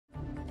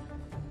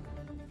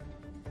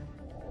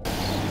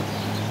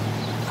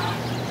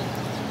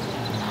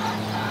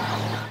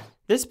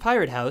This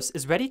pirate house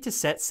is ready to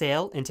set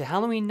sail into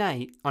Halloween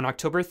night on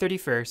October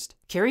 31st.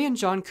 Carrie and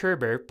John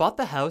Kerber bought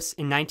the house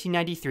in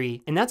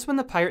 1993, and that's when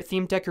the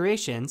pirate-themed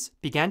decorations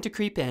began to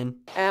creep in.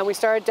 And we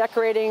started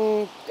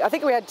decorating, I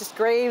think we had just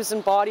graves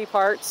and body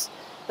parts.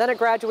 Then it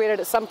graduated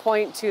at some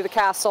point to the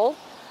castle.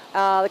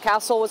 The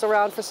castle was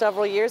around for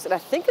several years, and I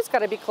think it's got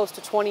to be close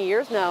to 20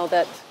 years now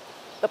that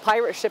the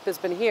pirate ship has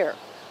been here.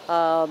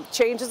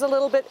 Changes a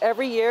little bit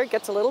every year,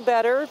 gets a little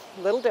better,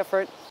 a little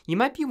different. You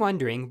might be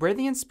wondering where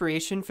the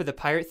inspiration for the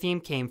pirate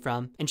theme came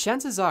from, and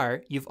chances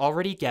are you've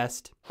already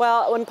guessed.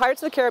 Well, when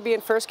Pirates of the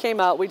Caribbean first came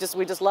out, we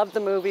just loved the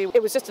movie.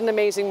 It was just an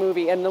amazing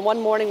movie, and the one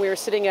morning we were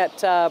sitting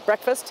at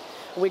breakfast,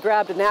 and we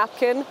grabbed a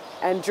napkin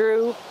and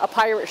drew a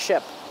pirate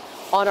ship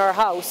on our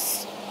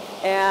house,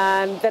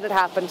 and then it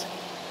happened.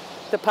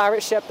 The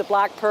pirate ship, the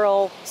Black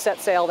Pearl,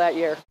 set sail that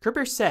year.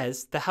 Kerber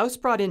says the house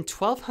brought in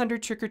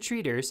 1,200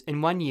 trick-or-treaters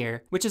in 1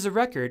 year, which is a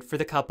record for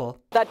the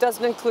couple. That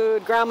doesn't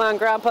include grandma and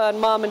grandpa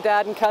and mom and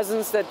dad and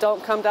cousins that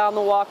don't come down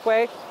the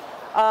walkway.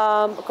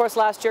 Of course,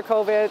 last year,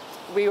 COVID,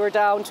 we were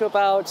down to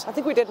about, I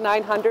think we did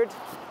 900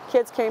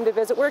 kids came to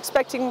visit. We're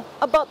expecting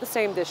about the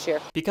same this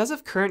year. Because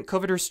of current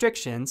COVID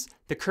restrictions,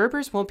 the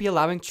Kerbers won't be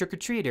allowing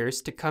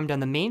trick-or-treaters to come down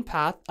the main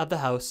path of the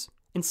house.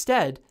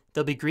 Instead,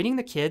 they'll be greeting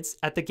the kids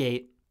at the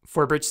gate.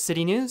 For Bridge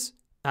City News,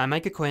 I'm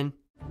Micah Quinn.